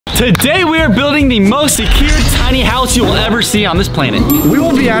Today we are building the most secure tiny house you will ever see on this planet. We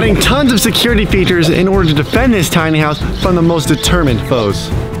will be adding tons of security features in order to defend this tiny house from the most determined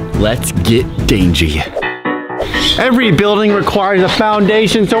foes. Let's get dangy. Every building requires a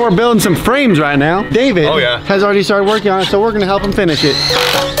foundation, so we're building some frames right now. David has already started working on it, so we're gonna help him finish it.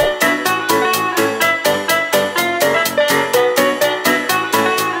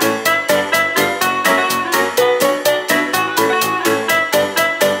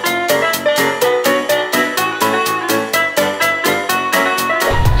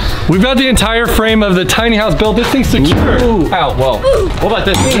 We've got the entire frame of the tiny house built. This thing's secure. Ooh. Ow, whoa. What about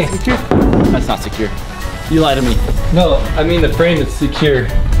this? Secure? That's not secure. You lied to me. No, I mean the frame is secure.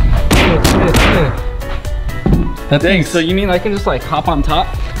 That Dang, so you mean I can just like hop on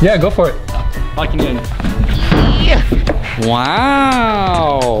top? Yeah, go for it. I can get it.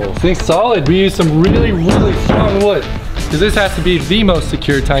 Wow. This thing's solid. We use some really, really strong wood because this has to be the most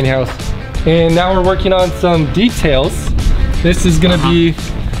secure tiny house. And now we're working on some details. This is gonna be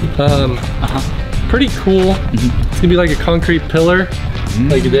pretty cool. It's gonna be like a concrete pillar,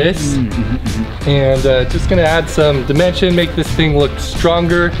 like this. And just gonna add some dimension, make this thing look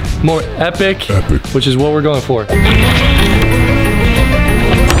stronger, more epic, which is what we're going for.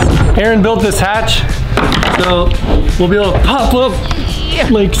 Aaron built this hatch, so we'll be able to pop up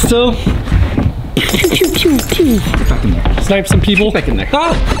like so. Snipe some people. Back in there.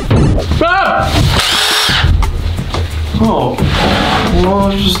 Oh, well,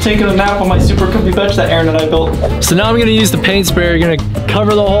 I was just taking a nap on my super comfy bench that Aaron and I built. So now I'm gonna use the paint sprayer. Gonna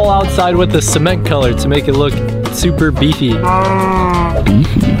cover the whole outside with the cement color to make it look super beefy.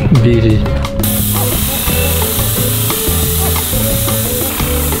 Beefy.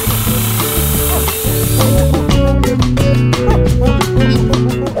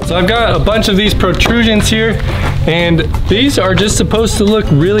 So I've got a bunch of these protrusions here, and these are just supposed to look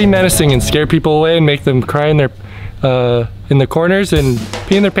really menacing and scare people away and make them cry in the corners and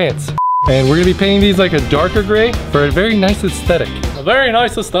pee in their pants. And we're gonna be painting these like a darker gray for a very nice aesthetic. A very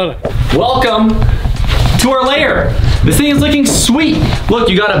nice aesthetic. Welcome to our lair. This thing is looking sweet. Look,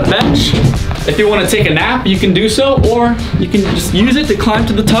 you got a bench. If you want to take a nap, you can do so, or you can just use it to climb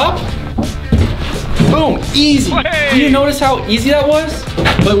to the top. Boom, easy. Hey. Do you notice how easy that was?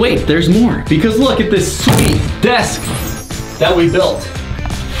 But wait, there's more. Because look at this sweet desk that we built.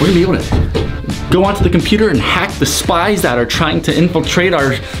 We're gonna be able to go onto the computer and hack the spies that are trying to infiltrate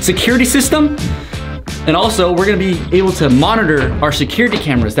our security system. And also, we're gonna be able to monitor our security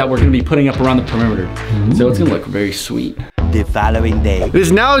cameras that we're gonna be putting up around the perimeter. So it's gonna look very sweet. The following day. It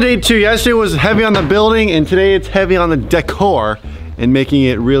is now day 2. Yesterday was heavy on the building, and today it's heavy on the decor and making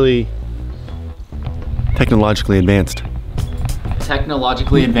it really technologically advanced.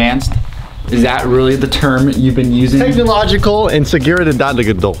 Technologically advanced? Is that really the term you've been using? Technological and security.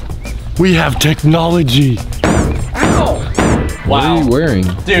 We have technology. Ow! Wow. What are you wearing?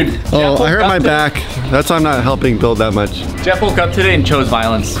 Dude. Oh, I hurt my back. That's why I'm not helping build that much. Jeff woke up today and chose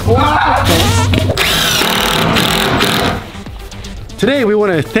violence. Today we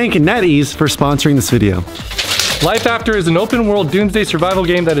want to thank NetEase for sponsoring this video. Life After is an open world doomsday survival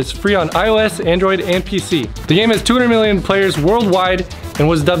game that is free on iOS, Android, and PC. The game has 200 million players worldwide and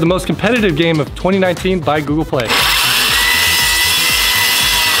was dubbed the most competitive game of 2019 by Google Play.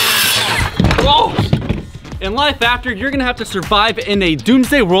 Whoa! In Life After, you're gonna have to survive in a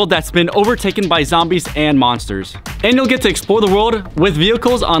doomsday world that's been overtaken by zombies and monsters. And you'll get to explore the world with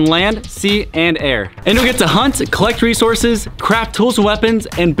vehicles on land, sea, and air. And you'll get to hunt, collect resources, craft tools and weapons,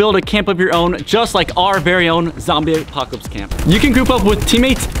 and build a camp of your own, just like our very own zombie apocalypse camp. You can group up with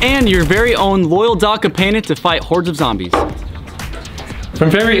teammates and your very own loyal dog companion to fight hordes of zombies. From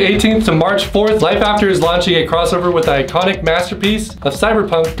February 18th to March 4th, Life After is launching a crossover with the iconic masterpiece of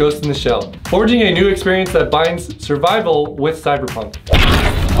cyberpunk, Ghost in the Shell, forging a new experience that binds survival with cyberpunk.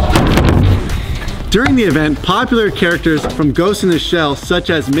 During the event, popular characters from Ghost in the Shell, such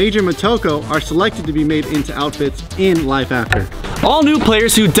as Major Motoko, are selected to be made into outfits in Life After. All new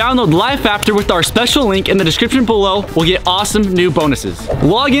players who download Life After with our special link in the description below will get awesome new bonuses.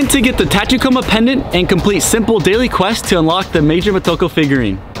 Log in to get the Tachikoma pendant and complete simple daily quests to unlock the Major Motoko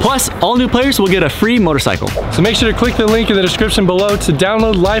figurine. Plus, all new players will get a free motorcycle. So make sure to click the link in the description below to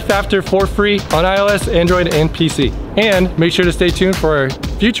download Life After for free on iOS, Android, and PC. And make sure to stay tuned for our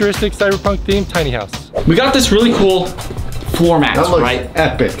futuristic cyberpunk themed tiny house. We got this really cool floor mats, That looks right?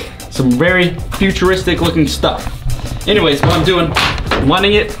 epic. Some very futuristic looking stuff. Anyways, what I'm doing, I'm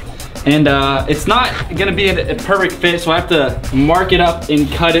lining it, and it's not gonna be a perfect fit, so I have to mark it up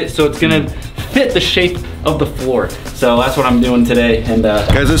and cut it so it's gonna fit the shape of the floor. So that's what I'm doing today. And guys,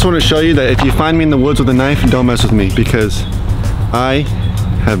 I just want to show you that if you find me in the woods with a knife, don't mess with me, because I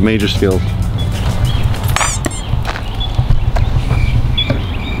have major skills.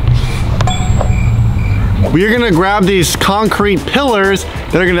 We are gonna grab these concrete pillars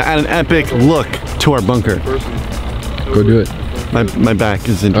that are gonna add an epic look to our bunker. Go do it. My back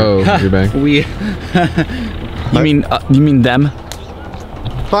is injured. Oh, your back. We. you mean them?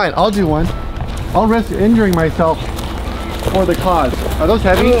 Fine, I'll do one. I'll risk injuring myself for the cause. Are those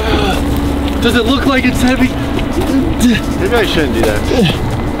heavy? Does it look like it's heavy? Maybe I shouldn't do that.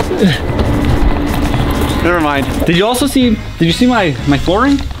 Never mind. Did you see my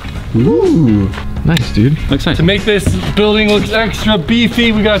flooring? Ooh, nice, dude. Looks nice. To make this building look extra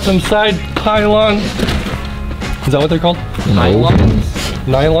beefy, we got some side pylons. Is that what they're called? Nylons?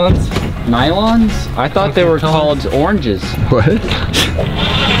 Nylons? Nylons? I thought they were called oranges. What?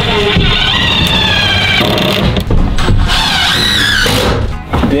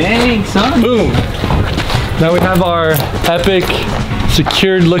 Dang, son. Boom. Now we have our epic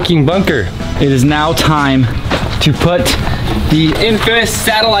secured looking bunker. It is now time to put the infamous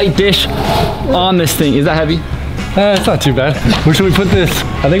satellite dish on this thing. Is that heavy? It's not too bad. Where should we put this?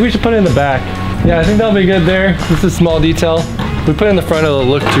 I think we should put it in the back. Yeah, I think that'll be good there. This is a small detail. If we put it in the front, it'll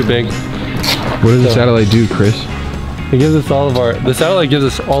look too big. What does the satellite do, Chris? It gives us the satellite gives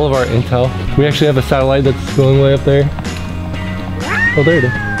us all of our intel. We actually have a satellite that's going way up there. Oh, there it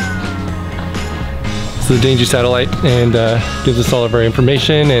is. It's the Dangie satellite, and gives us all of our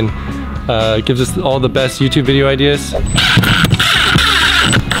information, and gives us all the best YouTube video ideas.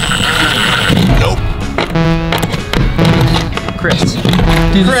 Chris.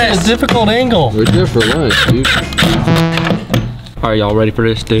 Dude, this is a difficult angle. We're there for lunch, dude. Are y'all ready for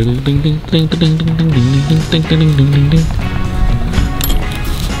this? Ding, ding, ding, ding, ding, ding, ding, ding, ding, ding, ding, ding, ding.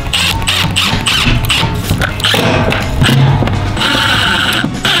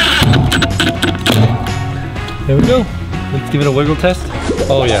 There we go. Let's give it a wiggle test.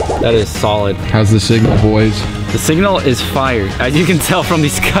 Oh yeah, That is solid. How's the signal, boys? The signal is fire, as you can tell from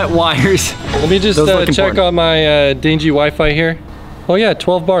these cut wires. let me just check on my Dangie Wi-Fi here. Oh yeah,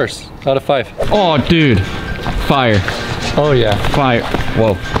 12 bars out of 5. Oh, dude. Fire. Oh yeah. Fire.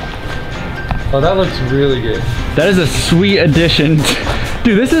 Whoa. Oh, that looks really good. That is a sweet addition.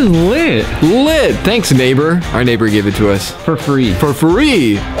 Dude, this is lit. Lit! Thanks, neighbor. Our neighbor gave it to us. For free. For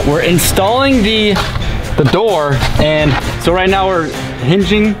free! We're installing the door, and so right now we're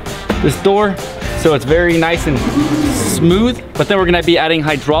hinging this door so it's very nice and smooth, but then we're gonna be adding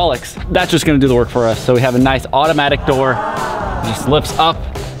hydraulics. That's just gonna do the work for us. So we have a nice automatic door. It just lifts up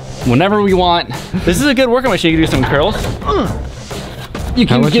whenever we want. This is a good working machine. You can do some curls.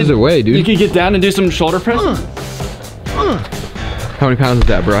 How much does it weigh, dude? You can get down and do some shoulder press. How many pounds is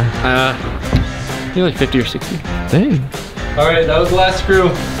that, bro? Maybe like 50 or 60. Dang. All right, that was the last screw.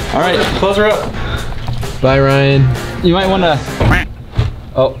 All right, Close her up. Bye, Ryan. you might want to.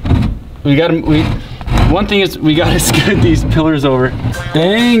 Oh, one thing is we gotta scoot these pillars over.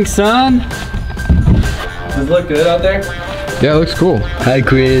 Dang, son. Does it look good out there? Yeah, it looks cool. Hi,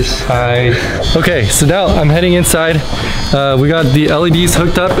 Chris. Hi. Okay, so now I'm heading inside. We got the LEDs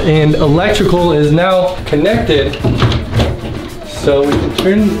hooked up and electrical is now connected. So we can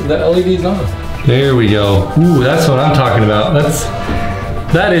turn the LEDs on. There we go. Ooh, that's what I'm talking about.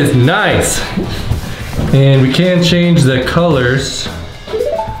 That is nice. And we can change the colors.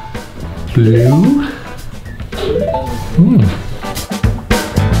 Blue.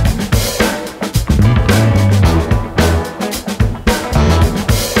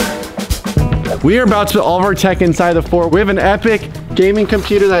 We are about to put all of our tech inside the fort. We have an epic gaming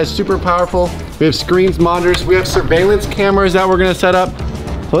computer that is super powerful. We have screens, monitors, we have surveillance cameras that we're gonna set up.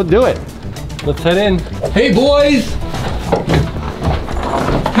 So let's do it. Let's head in. Hey, boys!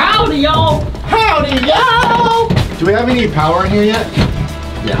 Howdy, y'all. Howdy, y'all. Do we have any power in here yet?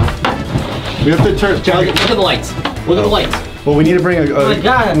 Yeah. We have to turn. Look at the lights. Look at the lights. Well, we need to bring my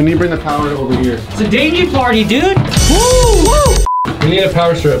God. we need to bring the power over here. It's a Dangie party, dude. Woo, woo. We need a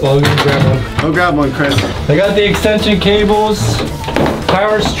power strip. I'll go grab one. Go grab one, Chris. I got the extension cables,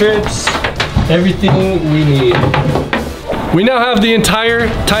 power strips, everything we need. We now have the entire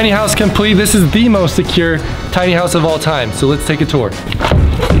tiny house complete. This is the most secure tiny house of all time. So let's take a tour.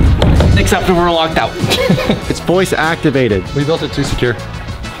 Except when we're locked out. It's voice activated. We built it too secure.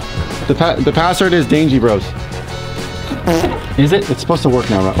 The password is Dangie Bros. Is it? It's supposed to work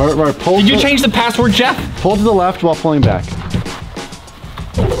now, right? Did you change the password, Jeff? Pull to the left while pulling back.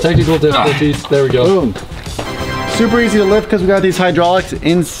 Technical difficulties. There we go. Boom. Super easy to lift because we got these hydraulics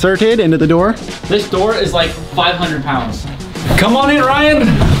inserted into the door. This door is like 500 pounds. Come on in, Ryan.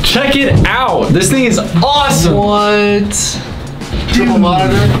 Check it out. This thing is awesome. What? Triple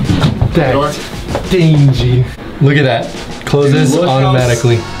monitor. That's Dangie. Look at that. closes Look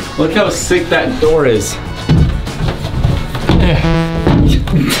automatically. Look how sick that door is.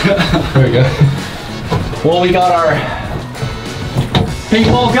 There we go. Well, we got our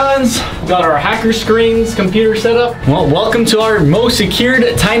paintball guns, got our hacker screens, computer setup. Well, welcome to our most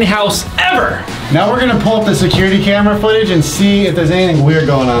secured tiny house ever. Now we're gonna pull up the security camera footage and see if there's anything weird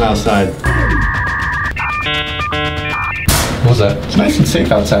going on outside. What was that? It's nice and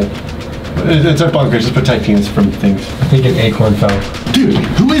safe outside. It's our bunker, just protect us from things. I think an acorn fell. Dude,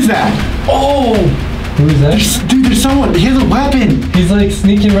 who is that? Oh! Who is that? Dude, there's someone. He has a weapon. He's like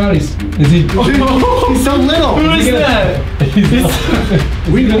sneaking around. Is he? Dude, he's so little. Who is that?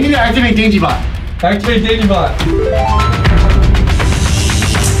 We need to activate Dangie bot. Activate Dangie bot.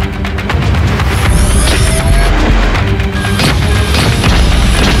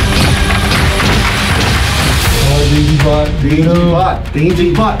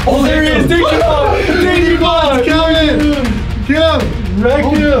 Dangie bot. Oh, there he is. Dangie bot. Dangie bot's coming. Come. Wreck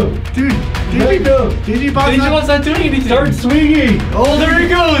him. Dude, Dangie bot's not doing anything. Start swinging. Oh, there he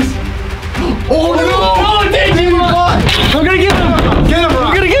goes. Oh no! Oh, Dangie bot. I'm gonna get him. Get him, Rock.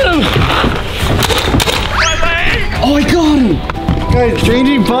 I'm gonna get him. Oh, I got him. Guys,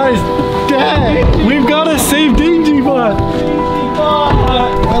 Dangie bot is dead. We've got to save Dangie bot.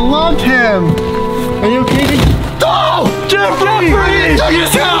 I loved him. Are you okay? Oh! Jeffrey! What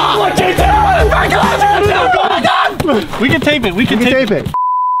you doing? We can tape it. We can tape it.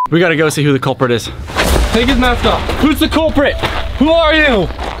 We gotta go see who the culprit is. Take his mask off. Who's the culprit? Who are you?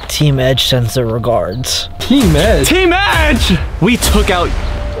 Team Edge sends their regards. Team Edge. Team Edge! We took out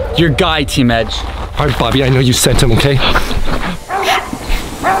your guy, Team Edge. All right, Bobby, I know you sent him, okay?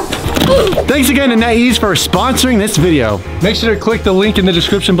 Thanks again to NetEase for sponsoring this video. Make sure to click the link in the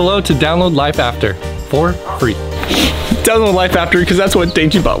description below to download Life After for free. Download Life After because that's what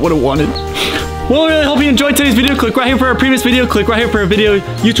DangieBot would have wanted. Well, I really hope you enjoyed today's video. Click right here for our previous video. Click right here for a video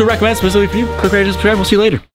YouTube recommends specifically for you. Click right here to subscribe. We'll see you later.